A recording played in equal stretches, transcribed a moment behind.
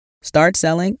Start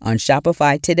selling on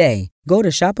Shopify today. Go to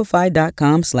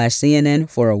shopify.com/CNN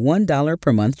for a $1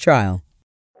 per month trial.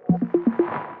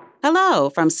 Hello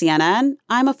from CNN.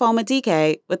 I'm Afoma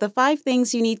DK with the 5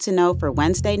 things you need to know for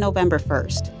Wednesday, November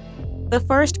 1st. The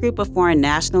first group of foreign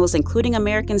nationals, including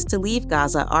Americans, to leave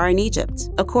Gaza are in Egypt,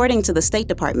 according to the State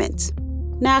Department.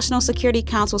 National Security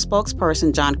Council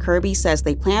spokesperson John Kirby says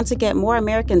they plan to get more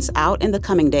Americans out in the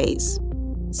coming days.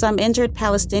 Some injured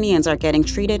Palestinians are getting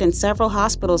treated in several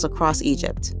hospitals across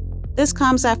Egypt. This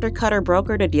comes after Qatar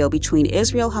brokered a deal between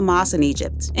Israel, Hamas, and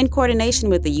Egypt, in coordination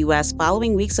with the U.S.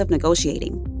 following weeks of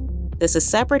negotiating. This is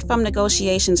separate from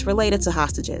negotiations related to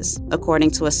hostages,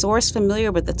 according to a source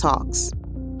familiar with the talks.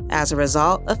 As a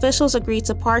result, officials agreed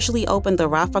to partially open the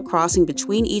Rafah crossing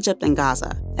between Egypt and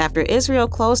Gaza, after Israel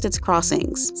closed its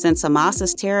crossings since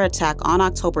Hamas's terror attack on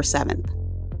October 7th.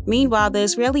 Meanwhile, the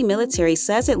Israeli military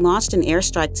says it launched an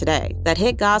airstrike today that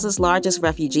hit Gaza's largest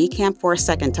refugee camp for a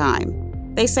second time.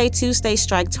 They say Tuesday's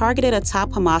strike targeted a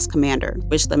top Hamas commander,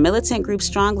 which the militant group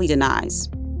strongly denies.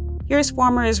 Here's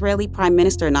former Israeli Prime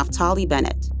Minister Naftali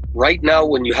Bennett. Right now,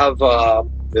 when you have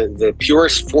the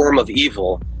purest form of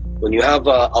evil, when you have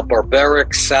a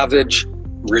barbaric, savage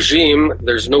regime,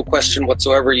 there's no question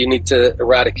whatsoever you need to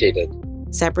eradicate it.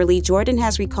 Separately, Jordan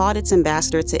has recalled its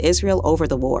ambassador to Israel over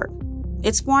the war.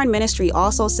 Its foreign ministry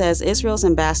also says Israel's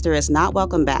ambassador is not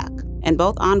welcome back, and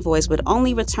both envoys would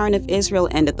only return if Israel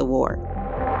ended the war.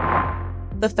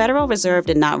 The Federal Reserve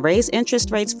did not raise interest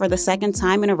rates for the second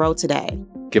time in a row today.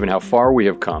 Given how far we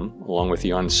have come, along with the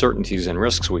uncertainties and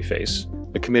risks we face,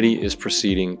 the committee is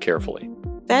proceeding carefully.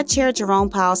 Fed Chair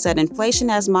Jerome Powell said inflation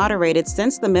has moderated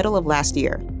since the middle of last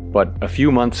year. But a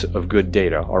few months of good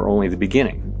data are only the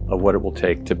beginning of what it will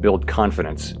take to build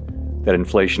confidence that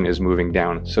inflation is moving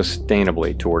down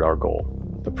sustainably toward our goal.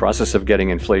 The process of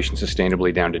getting inflation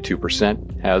sustainably down to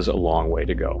 2% has a long way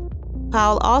to go.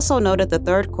 Powell also noted the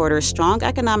third quarter's strong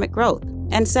economic growth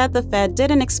and said the Fed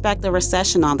didn't expect a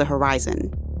recession on the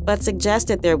horizon, but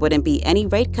suggested there wouldn't be any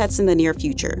rate cuts in the near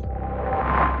future.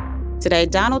 Today,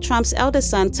 Donald Trump's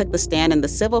eldest son took the stand in the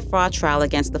civil fraud trial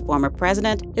against the former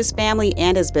president, his family,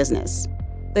 and his business.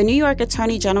 The New York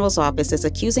Attorney General's office is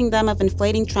accusing them of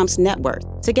inflating Trump's net worth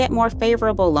to get more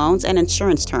favorable loans and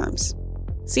insurance terms.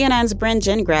 CNN's Bryn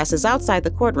Gingras is outside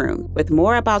the courtroom with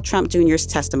more about Trump Jr.'s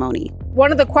testimony.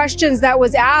 One of the questions that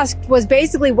was asked was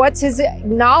basically what's his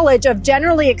knowledge of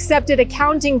generally accepted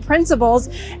accounting principles.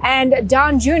 And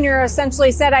Don Jr.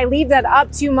 essentially said, I leave that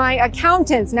up to my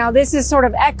accountants. Now, this is sort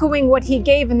of echoing what he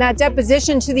gave in that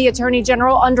deposition to the Attorney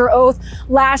General under oath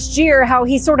last year, how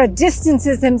he sort of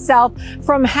distances himself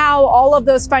from how all of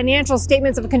those financial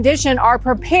statements of condition are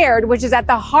prepared, which is at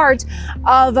the heart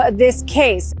of this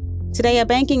case. Today, a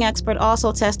banking expert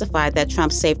also testified that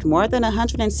Trump saved more than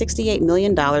 $168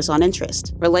 million on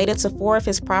interest related to 4 of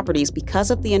his properties because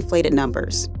of the inflated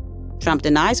numbers. Trump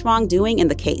denies wrongdoing in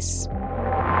the case.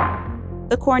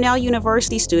 The Cornell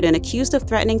University student accused of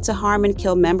threatening to harm and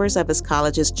kill members of his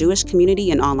college's Jewish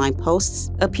community in online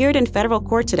posts appeared in federal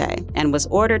court today and was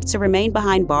ordered to remain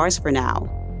behind bars for now.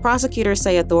 Prosecutors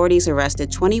say authorities arrested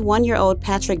 21-year-old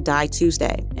Patrick Dye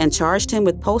Tuesday and charged him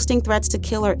with posting threats to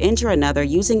kill or injure another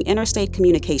using interstate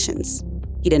communications.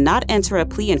 He did not enter a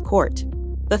plea in court.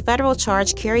 The federal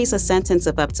charge carries a sentence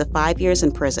of up to 5 years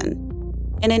in prison.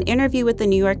 In an interview with the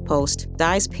New York Post,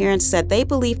 Dye's parents said they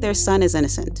believe their son is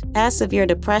innocent, has severe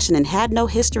depression, and had no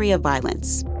history of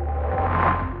violence.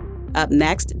 Up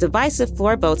next, divisive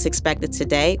floor votes expected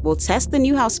today will test the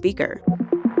new House Speaker.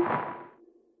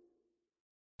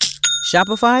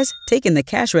 Shopify's taken the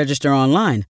cash register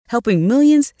online, helping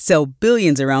millions sell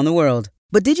billions around the world.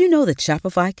 But did you know that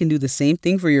Shopify can do the same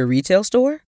thing for your retail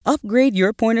store? Upgrade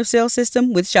your point-of-sale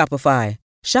system with Shopify.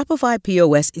 Shopify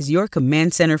POS is your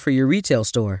command center for your retail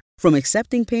store. From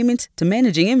accepting payments to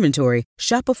managing inventory,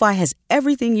 Shopify has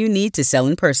everything you need to sell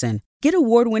in person. Get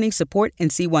award-winning support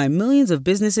and see why millions of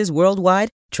businesses worldwide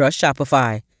trust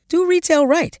Shopify. Do retail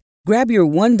right. Grab your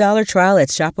 $1 trial at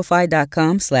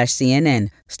shopify.com/CNN.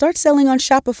 Start selling on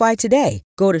Shopify today.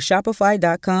 Go to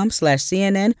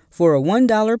shopify.com/CNN for a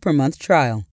 $1 per month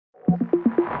trial.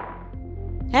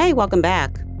 Hey, welcome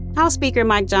back. House Speaker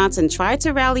Mike Johnson tried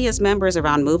to rally his members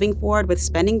around moving forward with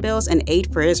spending bills and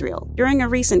aid for Israel during a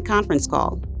recent conference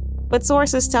call. But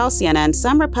sources tell CNN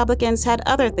some Republicans had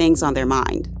other things on their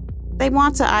mind. They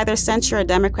want to either censure a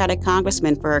Democratic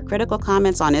congressman for her critical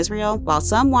comments on Israel, while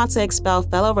some want to expel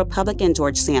fellow Republican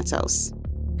George Santos.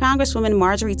 Congresswoman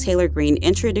Marjorie Taylor Greene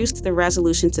introduced the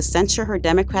resolution to censure her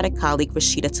Democratic colleague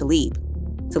Rashida Tlaib.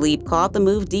 Tlaib called the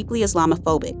move deeply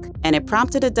Islamophobic, and it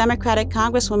prompted a Democratic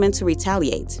congresswoman to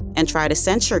retaliate and try to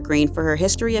censure Greene for her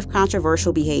history of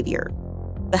controversial behavior.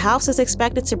 The House is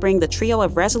expected to bring the trio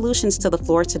of resolutions to the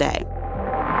floor today.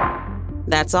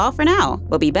 That's all for now.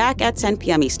 We'll be back at 10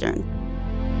 p.m. Eastern.